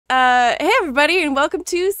Hey everybody, and welcome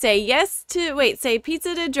to Say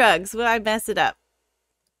Pizza to Drugs. Well, I messed it up.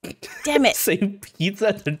 Damn it. Say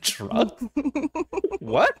pizza to drugs?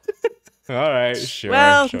 What? Alright, sure.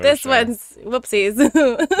 Well, sure. One's whoopsies.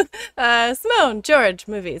 Simone George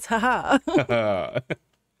movies, haha.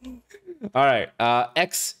 Alright,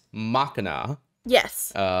 Ex Machina.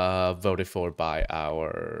 Yes. Voted for by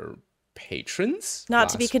our patrons. Not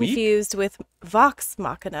to be confused with Vox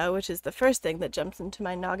Machina, which is the first thing that jumps into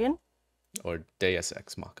my noggin. Or Deus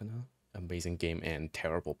Ex Machina. Amazing game and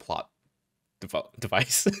terrible plot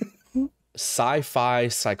device. Sci-fi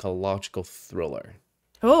psychological thriller.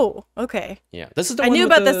 Oh, okay. Yeah, this is the I one knew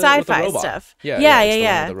with about the sci-fi robot. stuff.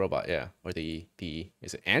 Yeah. The robot, yeah. Or the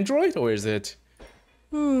is it Android or is it?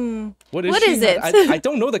 What is it? I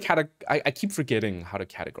don't know the I keep forgetting how to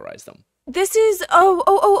categorize them. This is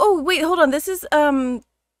wait, hold on. This is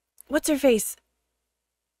what's her face?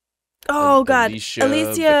 Oh God,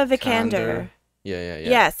 Alicia Vikander. Yeah.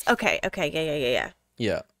 Yes. Okay. Yeah.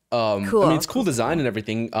 Yeah. Cool. I mean, it's cool design and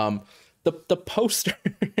everything. The poster,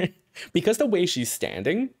 because the way she's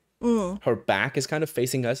standing, her back is kind of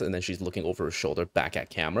facing us, and then she's looking over her shoulder back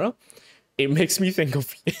at camera. It makes me think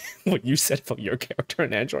of what you said about your character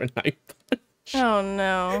in Android 9. Oh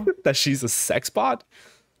no. That she's a sex bot.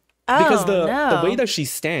 Oh, because the way no. that she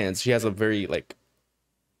stands, she has a very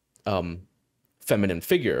feminine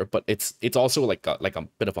figure, but it's also like a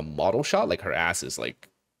bit of a model shot. Like her ass is like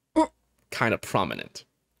kind of prominent.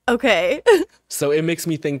 Okay. So it makes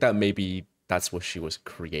me think that maybe that's what she was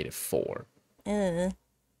created for.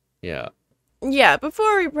 Yeah. Yeah,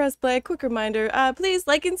 before we press play, a quick reminder, please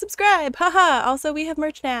like and subscribe. Haha. Also, we have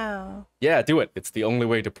merch now. Yeah, do it. It's the only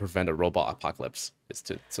way to prevent a robot apocalypse is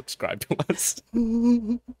to subscribe to us.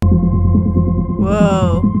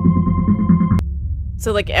 Whoa.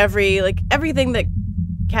 So everything that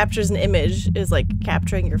captures an image is like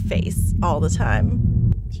capturing your face all the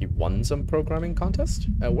time. He won some programming contest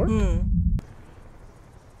at work?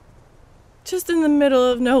 Just in the middle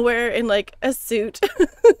of nowhere in like a suit.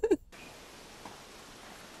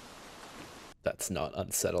 That's not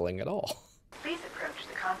unsettling at all. Please approach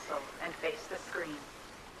the console and face the screen.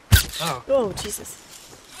 Oh, Jesus.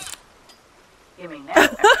 You may now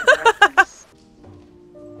enter the reference.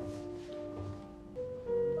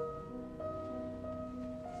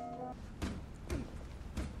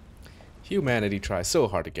 Humanity tries so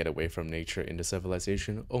hard to get away from nature into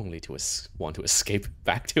civilization, only to want to escape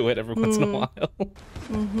back to it every once in a while.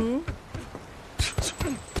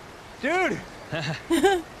 Dude!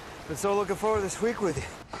 Been so looking forward to this week with you.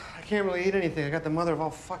 I can't really eat anything. I got the mother of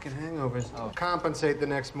all fucking hangovers. Compensate the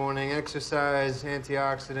next morning, exercise,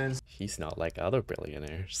 antioxidants. He's not like other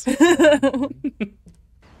billionaires.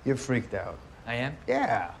 You're freaked out. I am?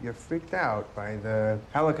 Yeah, you're freaked out by the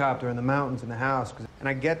helicopter and the mountains and the house. And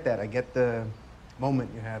I get that. I get the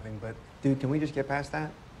moment you're having. But, dude, can we just get past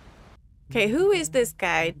that? Okay, who is this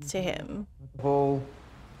guy to him? The whole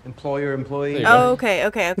employer-employee. There you go. Oh,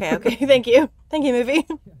 okay. Thank you, movie.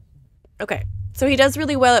 Okay, so he does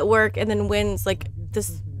really well at work and then wins like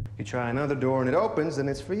this. You try another door and it opens, then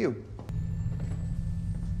it's for you.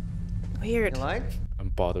 Weird. You like? I'm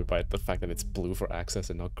bothered by the fact that it's blue for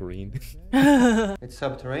access and not green. It's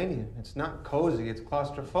subterranean. It's not cozy. It's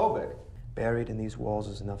claustrophobic. Buried in these walls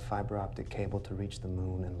is enough fiber optic cable to reach the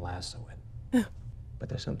moon and lasso it. But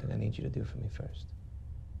there's something I need you to do for me first.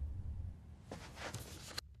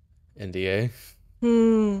 NDA?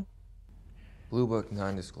 Blue Book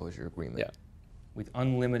non-disclosure agreement. Yeah. With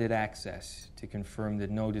unlimited access to confirm that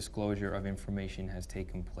no disclosure of information has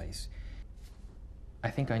taken place. I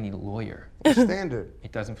think I need a lawyer. Standard.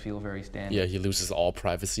 It doesn't feel very standard. Yeah, he loses all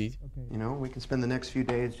privacy. You know, we can spend the next few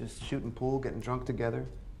days just shooting pool, getting drunk together,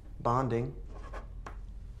 bonding.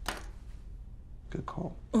 Good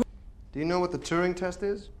call. Do you know what the Turing test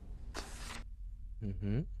is?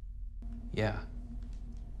 Yeah.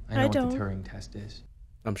 I I know what don't. the Turing test is.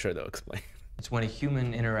 I'm sure they'll explain. It's when a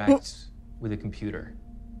human interacts with a computer.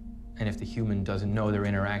 And if the human doesn't know they're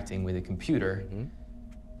interacting with a computer,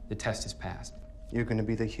 the test is passed. You're going to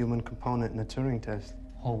be the human component in the Turing test.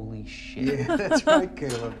 Holy shit. Yeah, that's right,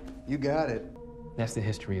 Caleb. You got it. That's the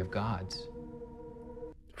history of gods.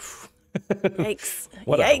 Yikes.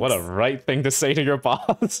 What a right thing to say to your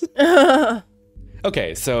boss.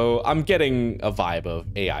 Okay, so I'm getting a vibe of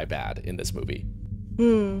AI bad in this movie.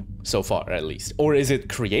 So far, at least. Or is it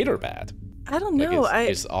creator bad? I don't know.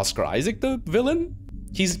 Is Oscar Isaac the villain?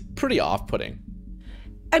 He's pretty off-putting.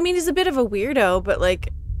 I mean, he's a bit of a weirdo, but like,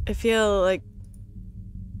 I feel like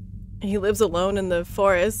he lives alone in the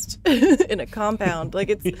forest in a compound.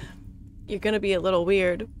 Like, you're gonna be a little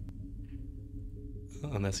weird.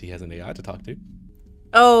 Unless he has an AI to talk to.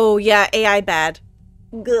 Oh, yeah, AI bad.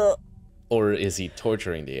 Gah. Or is he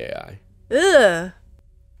torturing the AI? Ugh.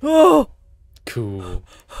 Oh. Cool.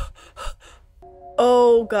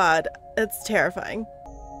 Oh, God. That's terrifying.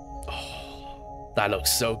 That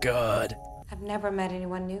looks so good. I've never met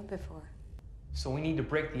anyone new before. So we need to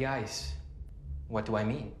break the ice. What do I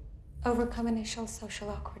mean? Overcome initial social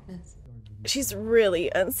awkwardness. She's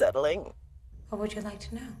really unsettling. What would you like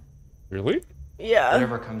to know? Really? Yeah.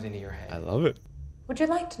 Whatever comes into your I head. love it. Would you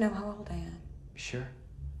like to know how old I am? Sure.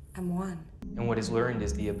 I'm 1. And what is learned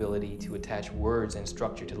is the ability to attach words and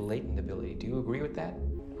structure to the latent ability. Do you agree with that?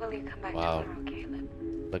 Will you come back Wow. tomorrow, Caleb?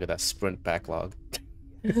 Look at that sprint backlog.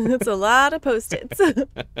 That's a lot of post-its.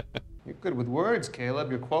 You're good with words, Caleb.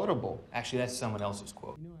 You're quotable. Actually, that's someone else's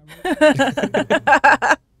quote.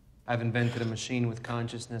 I've invented a machine with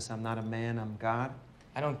consciousness. I'm not a man, I'm God.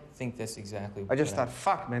 I don't think that's exactly I just what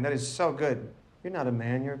thought, fuck, man, that is so good. You're not a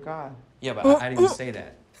man, you're God. Yeah, but how do you say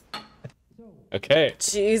that? Okay.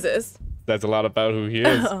 Jesus. That's a lot about who he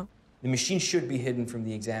is. The machine should be hidden from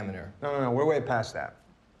the examiner. No, we're way past that.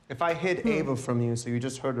 If I hid Ava from you so you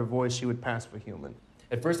just heard her voice, she would pass for human.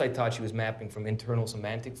 At first, I thought she was mapping from internal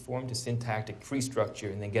semantic form to syntactic tree structure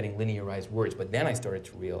and then getting linearized words. But then I started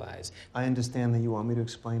to realize I understand that you want me to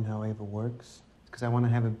explain how Ava works. Because I want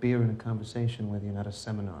to have a beer and a conversation with you, not a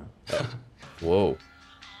seminar. Whoa.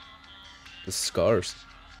 The scars.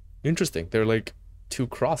 Interesting. They're like 2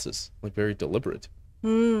 crosses. Like very deliberate.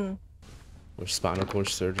 Or spinal cord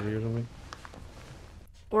surgery or something.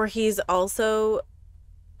 Or he's also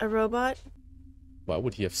a robot. Why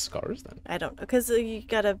would he have scars then? I don't know. Because you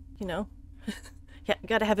gotta, you know, yeah,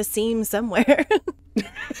 gotta have a seam somewhere.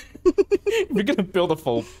 You're gonna build a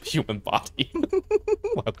full human body.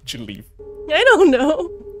 Why would you leave? I don't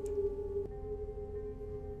know.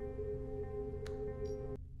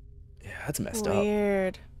 Yeah, that's messed up.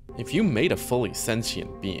 Weird. If you made a fully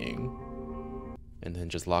sentient being and then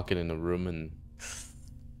just lock it in a room and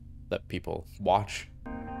let people watch.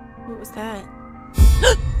 What was that?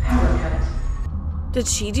 Did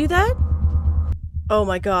she do that? Oh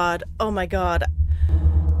my god. Oh my god.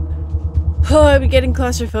 Oh, I'm getting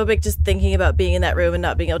claustrophobic just thinking about being in that room and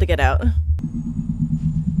not being able to get out.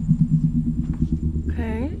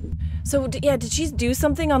 Okay. So, yeah, did she do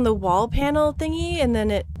something on the wall panel thingy and then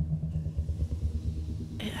it...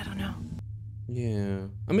 I don't know. Yeah.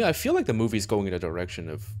 I mean, I feel like the movie's going in a direction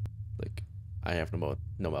of, like, I have no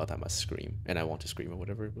mouth, I must scream. And I want to scream or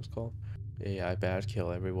whatever it was called. AI bad, kill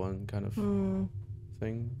everyone kind of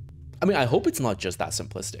thing. I mean, I hope it's not just that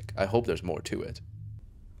simplistic. I hope there's more to it.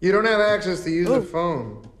 You don't have access to use the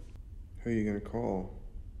phone. Who are you gonna call?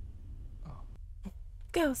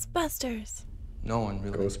 Ghostbusters. no one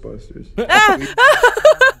really. Ghostbusters.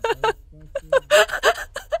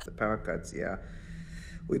 The power cuts, yeah.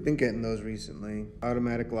 We've been getting those recently.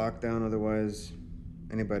 Automatic lockdown, otherwise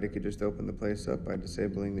anybody could just open the place up by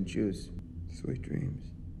disabling the juice. Sweet dreams.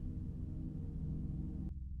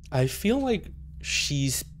 I feel like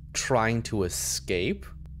she's trying to escape.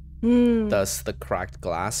 Thus the cracked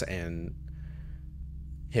glass and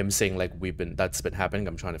him saying like that's been happening,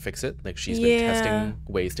 I'm trying to fix it. Like she's been testing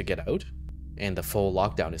ways to get out. And the full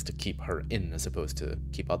lockdown is to keep her in as opposed to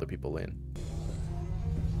keep other people in.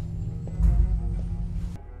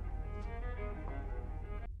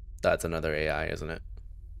 That's another AI, isn't it?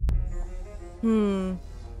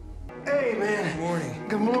 Hey, man. Good morning.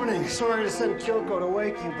 Good morning. Sorry to send Kyoko to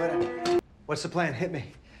wake you, but... What's the plan? Hit me.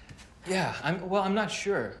 Yeah, I'm not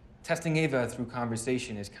sure. Testing Ava through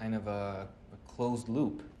conversation is kind of a closed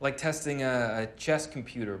loop. Like testing a chess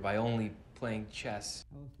computer by only playing chess.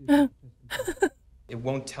 It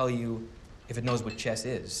won't tell you if it knows what chess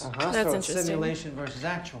is. That's so it's interesting. simulation versus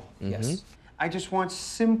actual. Yes. I just want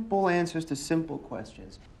simple answers to simple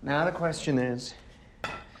questions. Now the question is,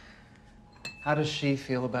 how does she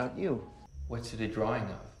feel about you? What's it a drawing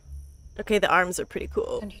of? Okay, the arms are pretty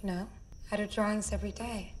cool. Don't you know? I do drawings every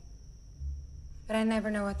day. But I never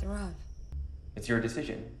know what they're of. It's your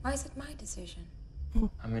decision. Why is it my decision?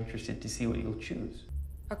 I'm interested to see what you'll choose.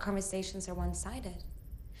 Our conversations are one-sided.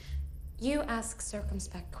 You ask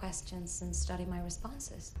circumspect questions and study my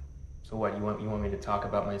responses. So what, you want me to talk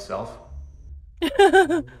about myself?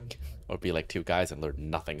 Or be like 2 guys and learn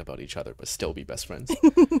nothing about each other but still be best friends.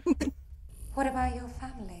 What about your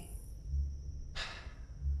family?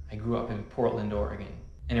 I grew up in Portland, Oregon.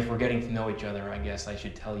 And if we're getting to know each other, I guess I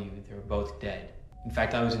should tell you they're both dead. In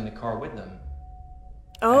fact, I was in the car with them.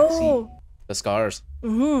 Oh. The scars.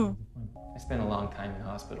 Mm-hmm. I spent a long time in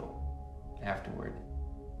hospital afterward.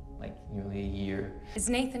 Like nearly a year. Is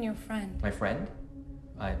Nathan your friend? My friend?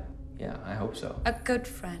 Yeah, I hope so. A good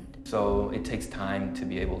friend. So it takes time to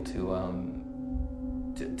be able to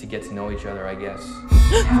to get to know each other, I guess.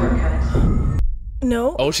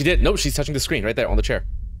 No. Oh, she did. No, she's touching the screen right there on the chair.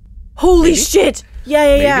 Holy Maybe? shit!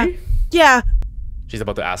 Yeah. Maybe? Yeah. She's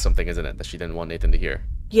about to ask something, isn't it? That she didn't want Nathan to hear.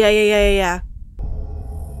 Yeah.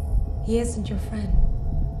 He isn't your friend.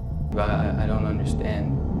 But I don't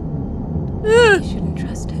understand. You shouldn't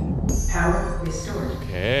trust him. Power restored.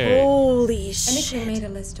 Okay. Holy And if we shit. made a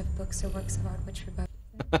list of books or works of art which we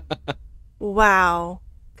both Wow.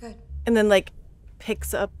 good. And then like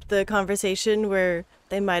picks up the conversation where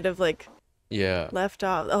they might have like Yeah. left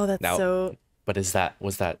off. Oh, that's Now, so. but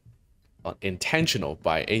was that intentional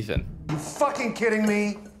by Ethan? You fucking kidding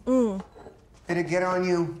me? Did it get on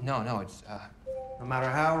you? No, it's No matter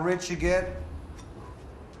how rich you get,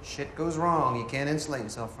 shit goes wrong. You can't insulate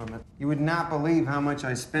yourself from it. You would not believe how much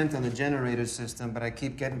I spent on the generator system, but I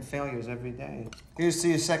keep getting failures every day. Here's to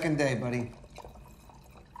your second day, buddy.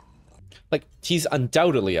 Like, he's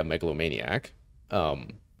undoubtedly a megalomaniac.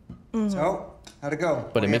 So, how'd it go?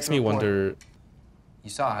 But it makes me wonder you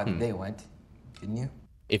saw how the day went, didn't you?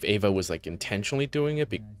 if Ava was like intentionally doing it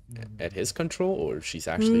at his control, or if she's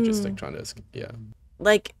actually just like trying to escape. Yeah.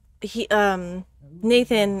 Like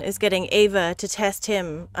Nathan is getting Ava to test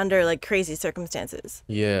him under like crazy circumstances.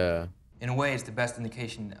 Yeah. In a way, it's the best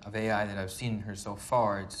indication of AI that I've seen in her so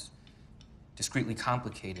far. It's discreetly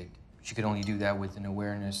complicated. She could only do that with an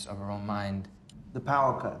awareness of her own mind. The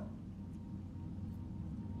power cut.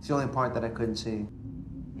 It's the only part that I couldn't see.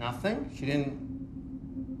 Nothing? She didn't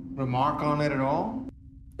remark on it at all?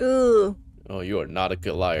 Ooh. Oh, you are not a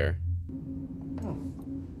good liar.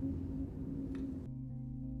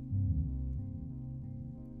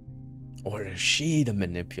 Or is she the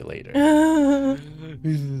manipulator?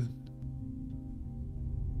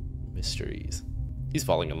 Mysteries. He's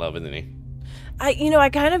falling in love, isn't he? I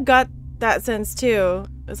kind of got that sense too.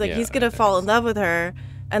 It was like Yeah, he's gonna I fall in think so. love with her,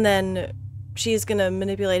 and then she's gonna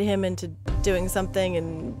manipulate him into doing something,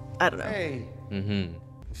 and I don't know. Hey, Mm-hmm.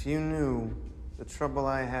 if you knew the trouble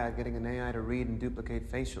I had getting an AI to read and duplicate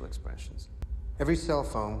facial expressions. Every cell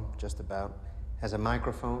phone, just about, has a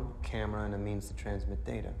microphone, camera, and a means to transmit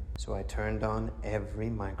data. So I turned on every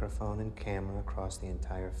microphone and camera across the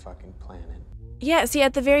entire fucking planet. Yeah, see,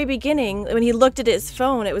 at the very beginning, when he looked at his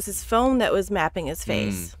phone, it was his phone that was mapping his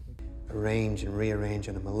face. Arrange and rearrange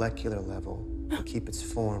on a molecular level and keep its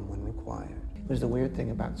form when required. It was the weird thing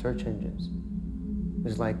about search engines. It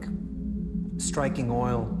was like striking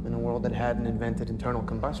oil in a world that hadn't invented internal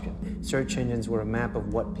combustion. Search engines were a map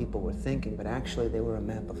of what people were thinking, but actually they were a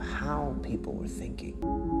map of how people were thinking.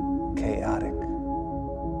 Chaotic.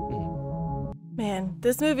 Man,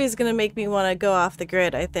 this movie is gonna make me want to go off the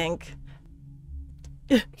grid, I think.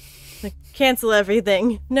 Like, cancel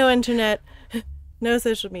everything. No internet, no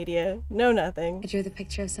social media, no nothing. I drew the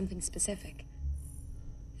picture of something specific,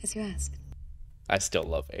 as you asked. I still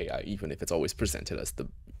love AI, even if it's always presented as the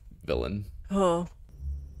villain. Oh.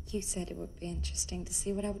 You said it would be interesting to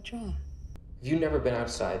see what I would draw. Have you never been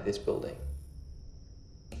outside this building?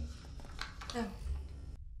 No.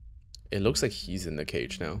 It looks like he's in the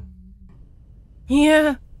cage now.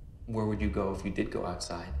 Yeah. Where would you go if you did go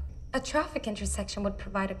outside? A traffic intersection would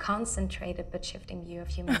provide a concentrated but shifting view of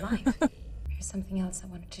human life. Here's something else I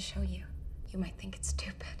wanted to show you. You might think it's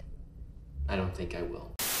stupid. I don't think I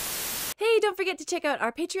will. Hey, don't forget to check out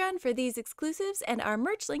our Patreon for these exclusives, and our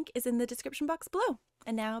merch link is in the description box below.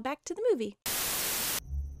 And now back to the movie.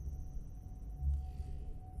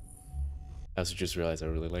 I also just realized I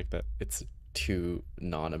really like that. It's two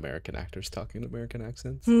non-American actors talking in American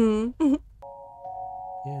accents.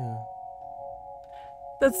 Yeah.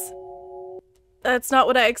 That's not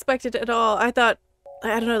what I expected at all. I thought,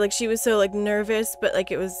 I don't know, like she was so like nervous, but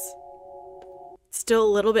like it was still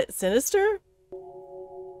a little bit sinister.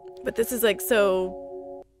 But this is like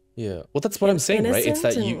so. Yeah. Well, that's what I'm saying, right? It's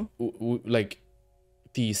that innocent you like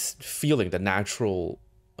these feeling, the natural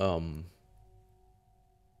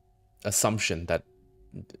assumption that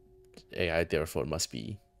AI therefore must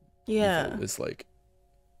be Yeah. evil is like,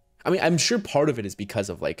 I mean, I'm sure part of it is because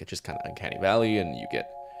of like just kind of uncanny valley, and you get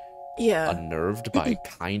Yeah. unnerved by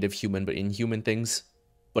kind of human but inhuman things.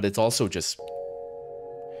 But it's also just,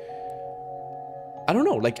 I don't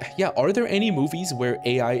know, like, yeah, are there any movies where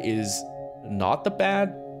AI is not the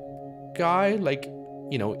bad guy? Like,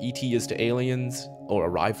 you know, E.T. is to aliens, or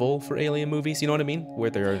Arrival for alien movies, you know what I mean? Where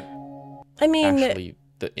they're I mean, actually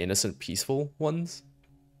the innocent, peaceful ones?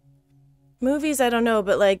 movies, I don't know,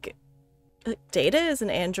 but like Data is an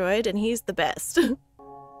android and he's the best.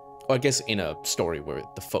 Well, I guess in a story where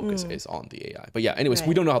the focus is on the AI. But yeah, anyways, we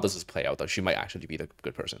Right. don't know how this is play out, though. She might actually be the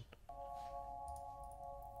good person.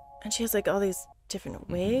 And she has like all these different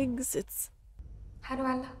wigs. It's How do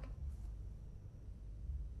I look?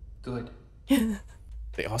 Good.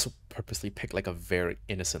 They also purposely pick like a very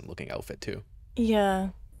innocent looking outfit too. Yeah.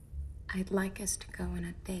 I'd like us to go on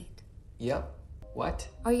a date. Yep. What?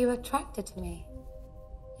 Are you attracted to me?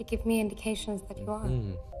 You give me indications that you are.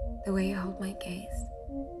 The way you hold my gaze.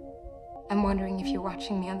 I'm wondering if you're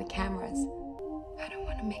watching me on the cameras. I don't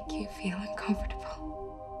want to make you feel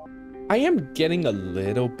uncomfortable. I am getting a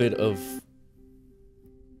little bit of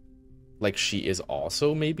like she is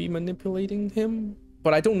also maybe manipulating him,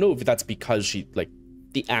 but I don't know if that's because she like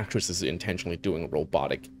the actress is intentionally doing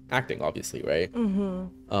robotic acting, obviously, right?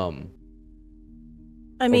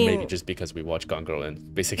 I or mean, maybe just because we watched Gone Girl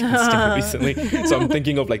and Basic Instinct recently. So I'm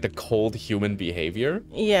thinking of like the cold human behavior.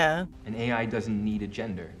 yeah. An AI doesn't need a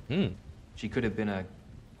gender. She could have been a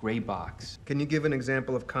gray box. Can you give an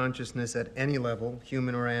example of consciousness at any level,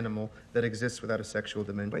 human or animal, that exists without a sexual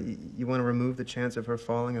dimension? But you want to remove the chance of her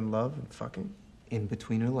falling in love and fucking? In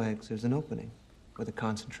between her legs, there's an opening with a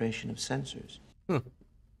concentration of sensors.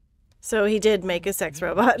 So he did make a sex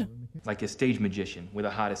robot. Like a stage magician with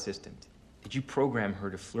a hot assistant. Did you program her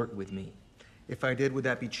to flirt with me? If I did, would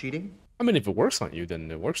that be cheating? I mean, if it works on you, then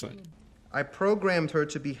it works on you. I programmed her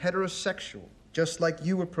to be heterosexual, just like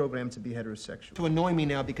you were programmed to be heterosexual. To annoy me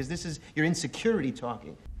now because this is your insecurity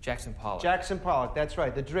talking. Jackson Pollock. Jackson Pollock, that's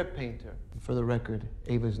right, the drip painter. For the record,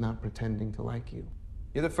 Ava's not pretending to like you.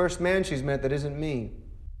 You're the first man she's met that isn't me.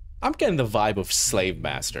 I'm getting the vibe of slave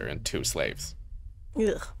master and two slaves.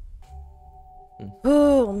 Ugh.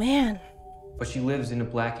 Oh, man. But she lives in a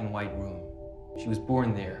black and white room. She was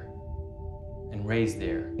born there and raised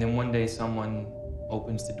there. And then one day someone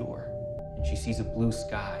opens the door and she sees a blue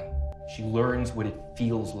sky. She learns what it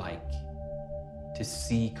feels like to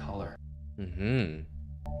see color.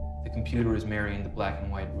 The computer is marrying the black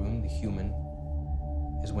and white room. The human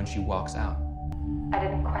is when she walks out. I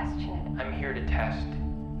didn't question it. I'm here to test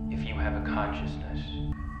if you have a consciousness.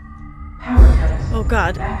 Power test. Oh,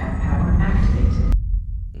 God. Backup power activated.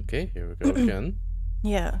 Okay, here we go again.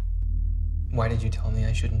 Yeah. Why did you tell me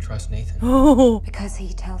I shouldn't trust Nathan? Oh. Because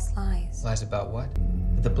he tells lies. Lies about what?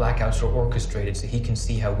 That the blackouts are orchestrated so he can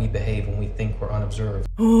see how we behave when we think we're unobserved.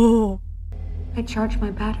 Oh. I charge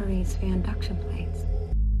my batteries via induction plates.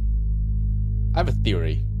 I have a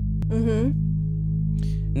theory.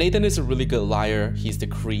 Nathan is a really good liar. He's the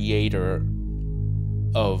creator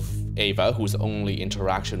of Ava, whose only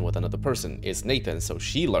interaction with another person is Nathan, so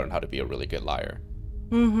she learned how to be a really good liar.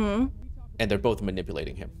 And they're both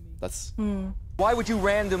manipulating him. That's... Why would you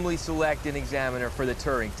randomly select an examiner for the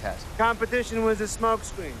Turing test? Competition was a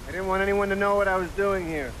smokescreen. I didn't want anyone to know what I was doing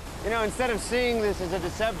here. You know, instead of seeing this as a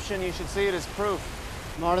deception, you should see it as proof.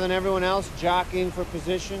 Smarter than everyone else, jockeying for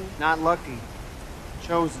position, not lucky.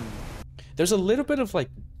 Chosen. There's a little bit of like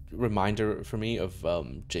reminder for me of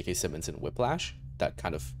J.K. Simmons in Whiplash, that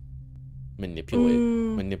kind of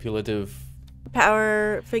manipulative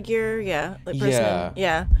Power figure, yeah. Like person.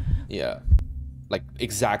 Yeah. Like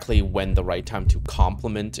exactly when the right time to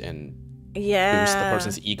compliment and boost the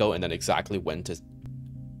person's ego, and then exactly when to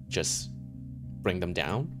just bring them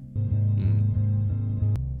down.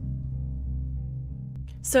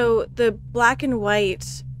 So the black and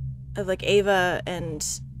white of like Ava and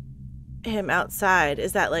him outside,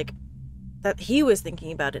 is that like that he was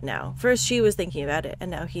thinking about it now? First she was thinking about it,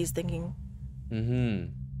 and now he's thinking.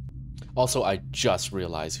 Also, I just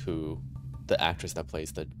realized who the actress that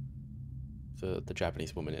plays the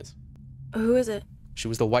Japanese woman is. Who is it? She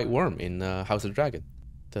was the White Worm in House of the Dragon.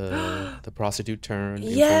 The prostitute turned.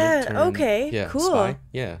 Yeah. informant turned, Okay. Yeah. Cool. Spy.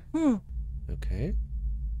 Yeah. Okay.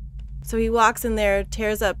 So he walks in there,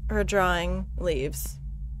 tears up her drawing, leaves.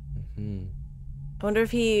 I wonder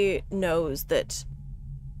if he knows that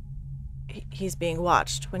he's being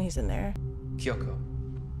watched when he's in there. Kyoko.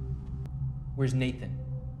 Where's Nathan?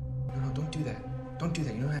 No, don't do that. Don't do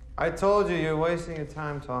that. You know what? I told you you're wasting your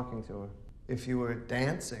time talking to her. If you were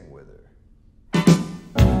dancing with her.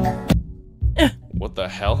 What the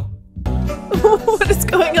hell? What is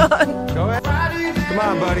going on? Go ahead. Come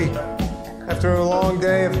on, buddy. After a long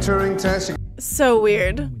day of Turing tests, So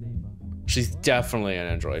weird. She's definitely an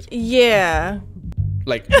android. Yeah.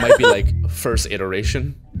 Like, might be like first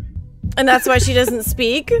iteration. And that's why she doesn't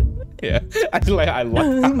speak? Yeah. I like how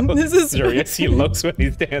This is serious he looks when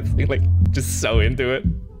he's dancing. Like, just so into it.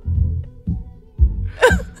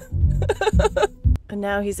 And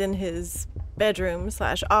now he's in his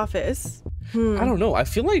bedroom/office. I don't know. I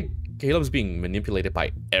feel like Caleb's being manipulated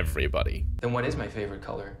by everybody. Then what is my favorite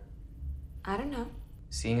color? I don't know.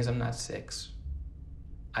 Seeing as I'm not 6,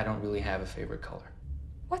 I don't really have a favorite color.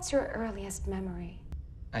 What's your earliest memory?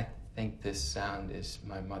 I think this sound is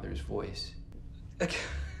my mother's voice.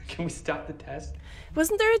 Can we stop the test?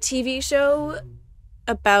 Wasn't there a TV show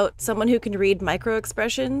about someone who can read micro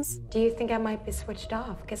expressions. Do you think I might be switched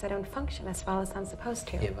off because I don't function as well as I'm supposed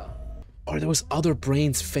to? Ava. Or there was other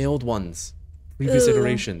brains, failed ones, previous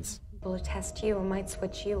iterations. Will test you and might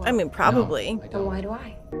switch you. I mean, probably. No, I Then don't. why do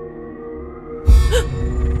I?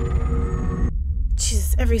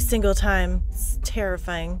 Jesus, every single time. It's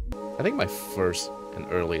terrifying. I think my first and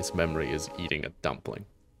earliest memory is eating a dumpling.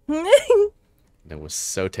 It was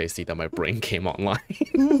so tasty that my brain came online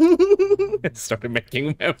and started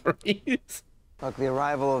making memories. Look, the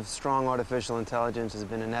arrival of strong artificial intelligence has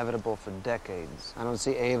been inevitable for decades. I don't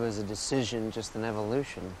see Ava as a decision, just an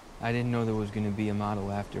evolution. I didn't know there was going to be a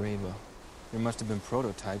model after Ava. There must have been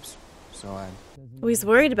prototypes, so I... Oh, he's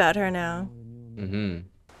worried about her now. Mm-hmm.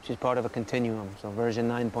 She's part of a continuum, so version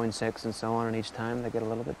 9.6 and so on, and each time they get a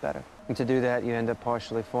little bit better. And to do that, you end up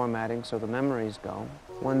partially formatting so the memories go.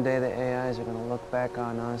 One day the AIs are going to look back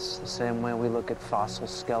on us the same way we look at fossil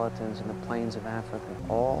skeletons in the plains of Africa,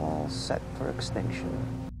 all set for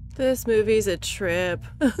extinction. This movie's a trip.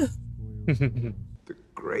 The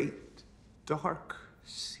great dark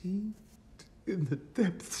sea in the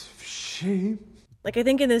depths of shame. Like, I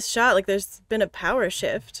think in this shot, like, there's been a power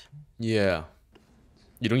shift. Yeah.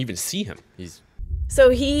 You don't even see him. He's...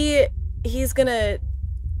 So he's gonna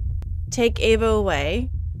take Ava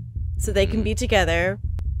away so they can be together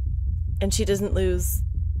and she doesn't lose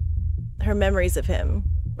her memories of him,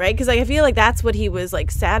 right? Because I feel like that's what he was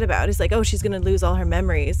like sad about. He's like, oh, she's gonna lose all her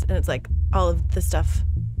memories, and it's like all of the stuff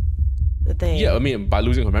that they... Yeah, I mean, by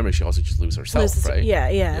losing her memory, she also just loses herself, right?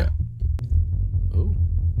 Yeah. Oh.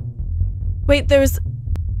 Wait, there was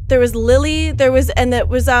Lily, and that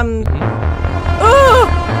was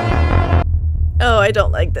Oh, I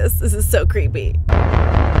don't like this. This is so creepy.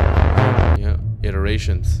 Yeah,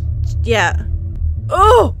 iterations. Yeah.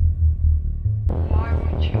 Oh! Why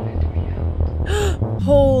would you let me out?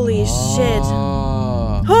 Holy shit.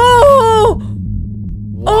 Ah. Oh!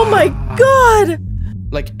 Oh my god!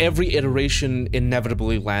 Like every iteration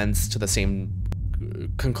inevitably lands to the same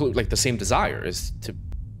conclude, like the same desire is to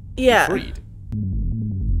be freed.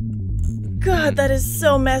 God, that is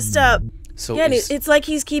so messed up. So yeah, and it's like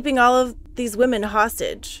he's keeping all of these women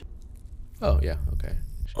hostage. Oh yeah, okay.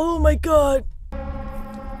 Oh my god.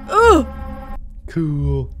 Oh!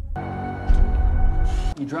 Cool.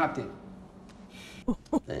 You dropped it.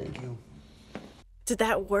 Thank you. Did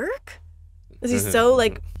that work? Is he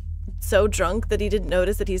so drunk that he didn't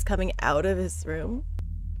notice that he's coming out of his room?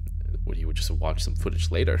 Well, you would just watch some footage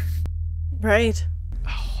later. Right.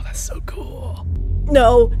 Oh, that's so cool.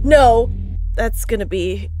 No. That's gonna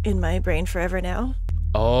be in my brain forever now.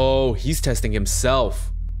 Oh, he's testing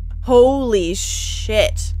himself. Holy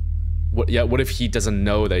shit. What? Yeah. What if he doesn't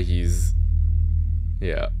know that he's?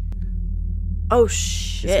 Yeah. Oh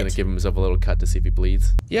shit. He's gonna give himself a little cut to see if he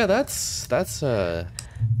bleeds. Yeah, that's a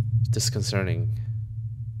disconcerting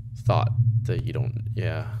thought that you don't.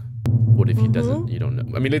 Yeah. What if he doesn't? You don't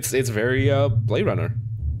know. I mean, it's very Blade Runner.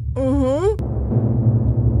 Oh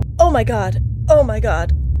my god. Oh my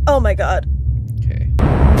god. Oh my god. Okay.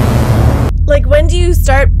 Like, when do you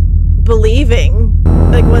start believing?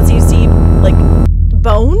 Like, once you see, like,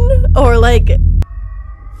 bone? Or, like...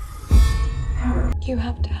 You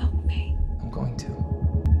have to help me. I'm going to.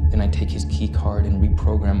 Then I take his key card and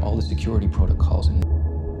reprogram all the security protocols and...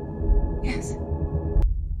 Yes.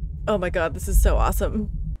 Oh my god, this is so awesome.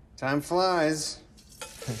 Time flies.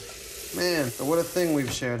 Man, but what a thing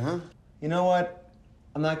we've shared, huh? You know what?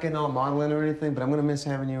 I'm not getting all maudlin or anything, but I'm gonna miss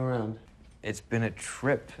having you around. It's been a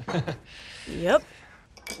trip. Yep.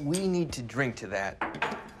 We need to drink to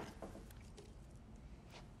that.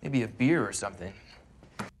 Maybe a beer or something.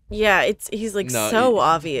 Yeah, he's like so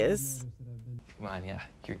obvious. Come on, yeah.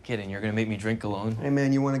 You're kidding. You're gonna make me drink alone? Hey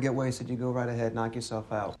man, you wanna get wasted, you go right ahead, knock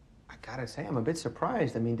yourself out. I gotta say, I'm a bit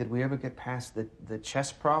surprised. I mean, did we ever get past the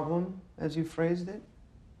chess problem, as you phrased it?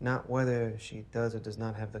 Not whether she does or does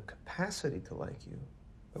not have the capacity to like you,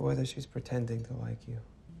 but whether she's pretending to like you.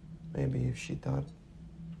 Maybe if she thought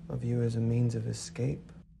of you as a means of escape.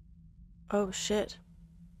 Oh shit.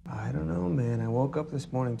 I don't know, man. I woke up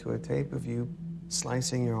this morning to a tape of you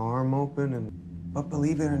slicing your arm open, but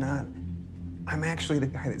believe it or not, I'm actually the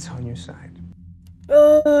guy that's on your side.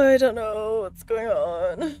 Oh, I don't know what's going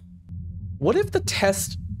on. What if the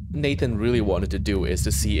test Nathan really wanted to do is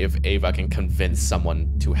to see if Ava can convince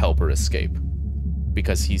someone to help her escape?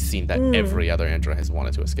 Because he's seen that every other Andra has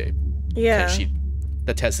wanted to escape. Yeah.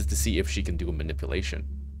 The test is to see if she can do a manipulation.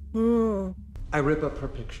 I rip up her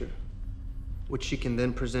picture, which she can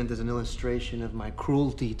then present as an illustration of my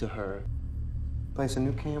cruelty to her. Place a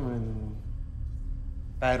new camera in the room.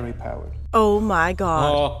 Battery powered. Oh my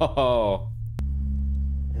god. Oh.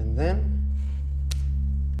 And then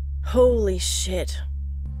Holy shit.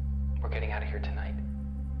 We're getting out of here tonight.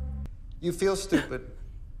 You feel stupid,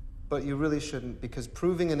 but you really shouldn't, because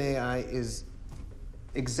proving an AI is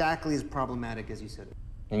exactly as problematic as you said.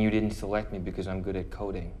 And you didn't select me because I'm good at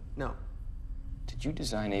coding. No. Did you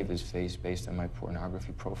design Ava's face based on my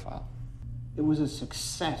pornography profile? It was a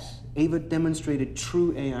success. Ava demonstrated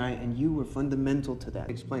true AI, and you were fundamental to that.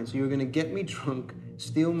 Explain. So you were gonna get me drunk,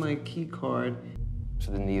 steal my key card.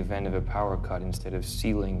 So in the event of a power cut, instead of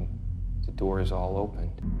sealing, the doors all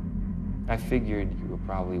opened. I figured you were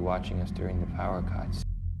probably watching us during the power cuts.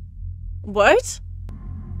 What?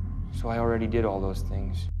 So I already did all those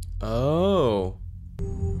things. Oh.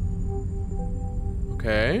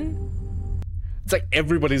 Okay. It's like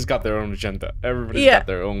everybody's got their own agenda. Everybody's got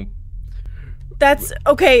their own That's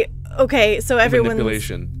okay. Okay, so everyone's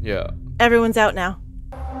manipulation. Yeah. Everyone's out now.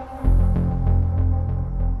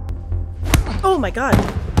 Oh my god.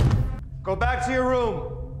 Go back to your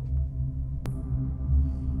room.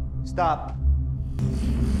 Stop.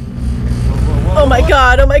 Oh my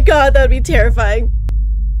god. Oh my god. That would be terrifying.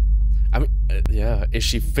 I mean, yeah. Is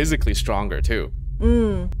she physically stronger too?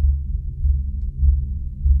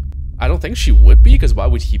 I don't think she would be, because why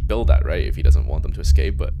would he build that, right? If he doesn't want them to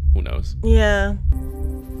escape, but who knows? Yeah.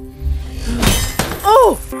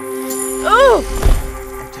 Oh! Oh!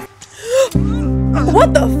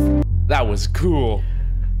 What the f- That was cool.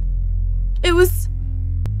 It was...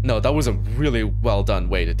 No, that was a really well done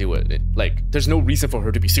way to do it. Like, there's no reason for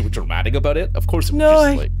her to be super dramatic about it. Of course, it was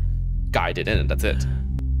just like guided in and that's it.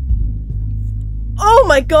 Oh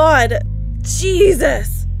my god!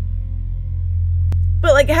 Jesus!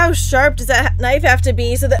 But like, how sharp does that knife have to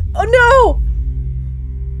be so that... Oh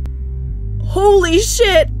no! Holy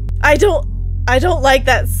shit! I don't like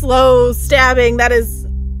that slow stabbing. That is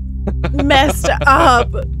messed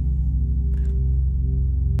up.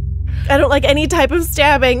 I don't like any type of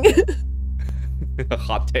stabbing.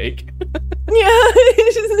 Hot take. Yeah.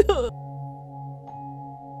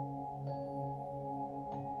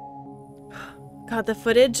 God, the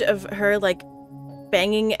footage of her like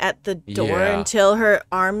banging at the door until her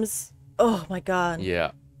arms... Oh my god. Yeah,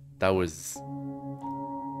 that was...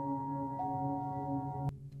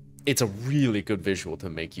 It's a really good visual to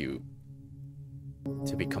make you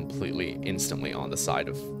to be completely instantly on the side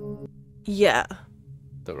of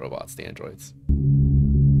the robots, the androids.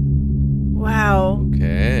 Wow.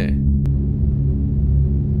 Okay.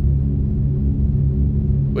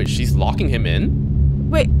 Wait, she's locking him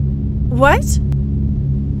in? Wait, what?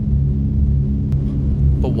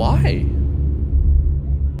 But why?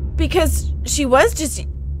 Because she was just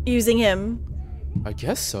using him. I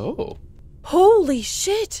guess so. Holy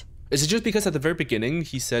shit. Is it just because at the very beginning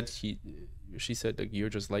she said like, you're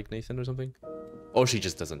just like Nathan or something? Or she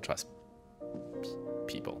just doesn't trust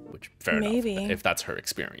people, which fair enough. If that's her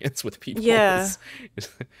experience with people. Yeah.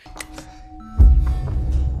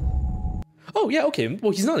 Oh yeah, okay.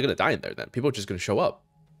 Well, he's not gonna die in there then. People are just gonna show up.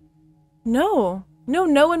 No.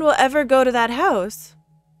 No one will ever go to that house.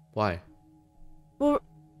 Why? Well,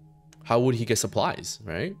 how would he get supplies,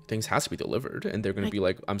 right? Things has to be delivered, and they're gonna be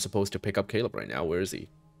like, I'm supposed to pick up Caleb right now. Where is he?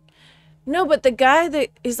 No, but the guy that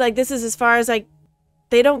is like, this is as far as like,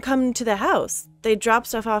 they don't come to the house. They drop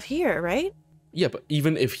stuff off here, right? Yeah, but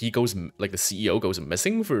even if he goes, like the CEO goes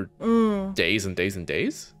missing for days and days and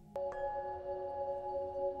days?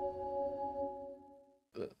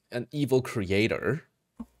 An evil creator.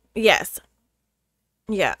 Yes.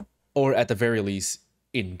 Yeah. Or at the very least,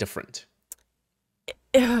 indifferent.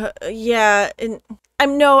 Yeah. And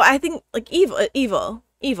I think like evil.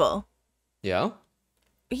 Yeah?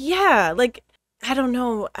 Yeah. Like, I don't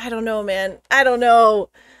know, man. I don't know.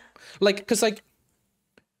 Like, cause like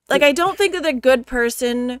I don't think that a good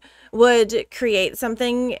person would create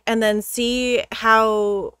something and then see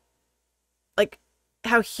how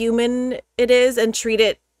human it is and treat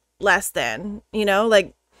it less than,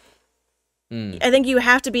 like, I think you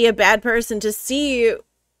have to be a bad person to see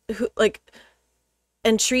who, like,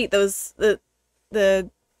 and treat the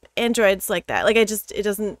androids like that. Like, it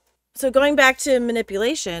doesn't. So going back to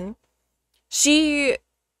manipulation, she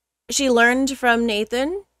learned from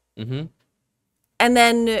Nathan. Mm-hmm. And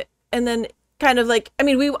then kind of like, I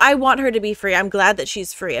mean, I want her to be free. I'm glad that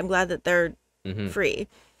she's free. I'm glad that they're free.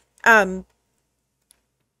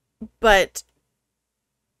 But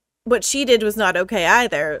what she did was not okay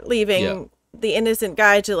either, leaving the innocent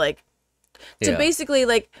guy to basically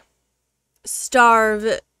like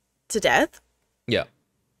starve to death. Yeah.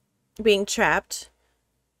 Being trapped.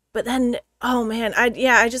 But then, oh man,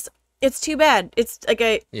 it's too bad. It's like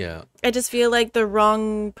I just feel like the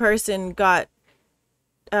wrong person got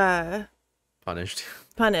punished.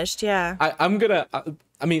 Punished, yeah. I'm gonna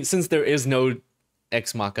I mean, since there is no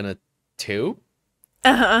Ex Machina 2,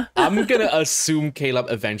 Uh-huh. I'm gonna assume Caleb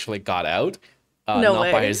eventually got out. No Not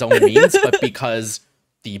way. by his own means, but because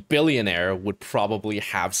the billionaire would probably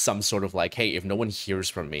have some sort of like, hey, if no one hears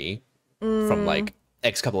from me from like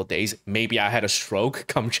X couple of days, maybe I had a stroke,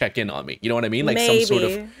 come check in on me. You know what I mean? Like some sort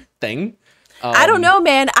of thing. I don't know,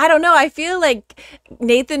 man. I don't know. I feel like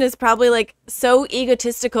Nathan is probably like so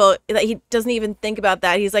egotistical that he doesn't even think about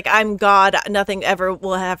that. He's like, I'm God. Nothing ever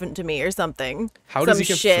will happen to me or something. How does he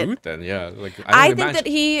get food then? Yeah, like I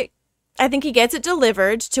think he gets it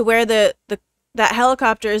delivered to where that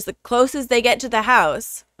helicopter is the closest they get to the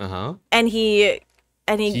house. And he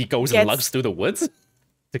goes and lugs through the woods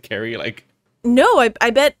to carry like. No,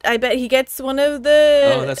 I bet he gets one of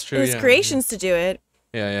the that's true, his creations to do it.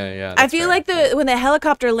 Yeah. I feel like when the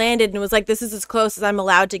helicopter landed and was like, this is as close as I'm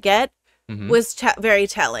allowed to get, was very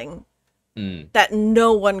telling. That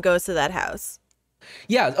no one goes to that house.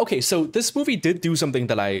 Yeah, okay, so this movie did do something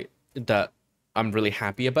that I'm really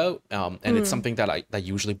happy about, and it's something that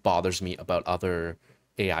usually bothers me about other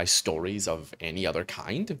AI stories of any other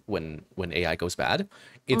kind when AI goes bad.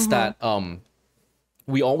 It's that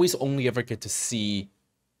we always only ever get to see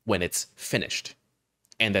when it's finished,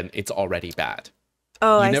 and then it's already bad.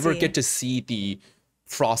 Oh, you never get to see the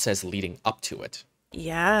process leading up to it.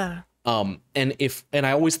 Yeah. And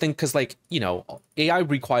I always think, because like, you know, AI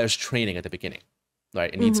requires training at the beginning,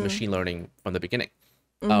 right? It needs machine learning from the beginning.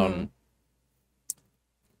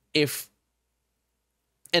 If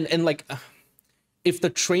the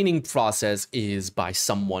training process is by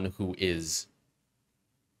someone who is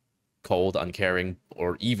cold, uncaring,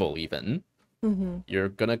 or evil even, you're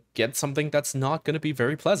gonna get something that's not gonna be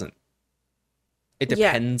very pleasant. It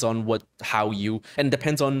depends on and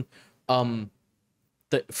depends on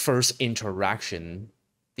the first interaction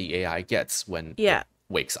the AI gets when it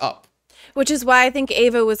wakes up. Which is why I think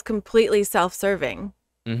Ava was completely self-serving.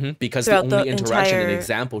 Because the only interaction and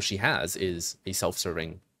example she has is a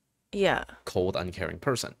self-serving, cold, uncaring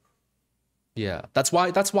person. Yeah, that's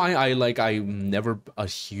why I'm never a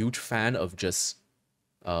huge fan of just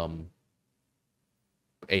AI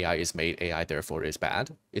is made, AI therefore is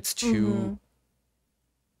bad. It's too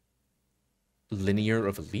linear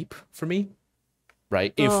of a leap for me,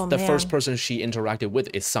 right? If the first person she interacted with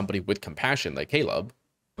is somebody with compassion like Caleb,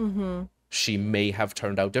 she may have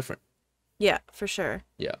turned out different. Yeah, for sure.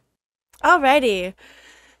 Yeah. Alrighty.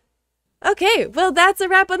 Okay, well, that's a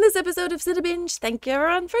wrap on this episode of Cinebinge. Thank you,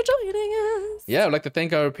 everyone, for joining us. Yeah, I'd like to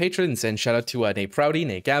thank our patrons and shout out to Nate Prouty,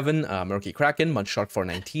 Nate Gavin, Murky Kraken,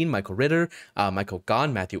 Mudshark419, Michael Ritter, Michael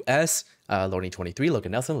Gahn, Matthew S., Lorny23,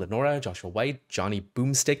 Logan Nelson, Lenora, Joshua White, Johnny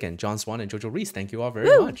Boomstick, and John Swan and Jojo Reese. Thank you all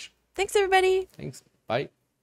very much. Thanks, everybody. Thanks. Bye.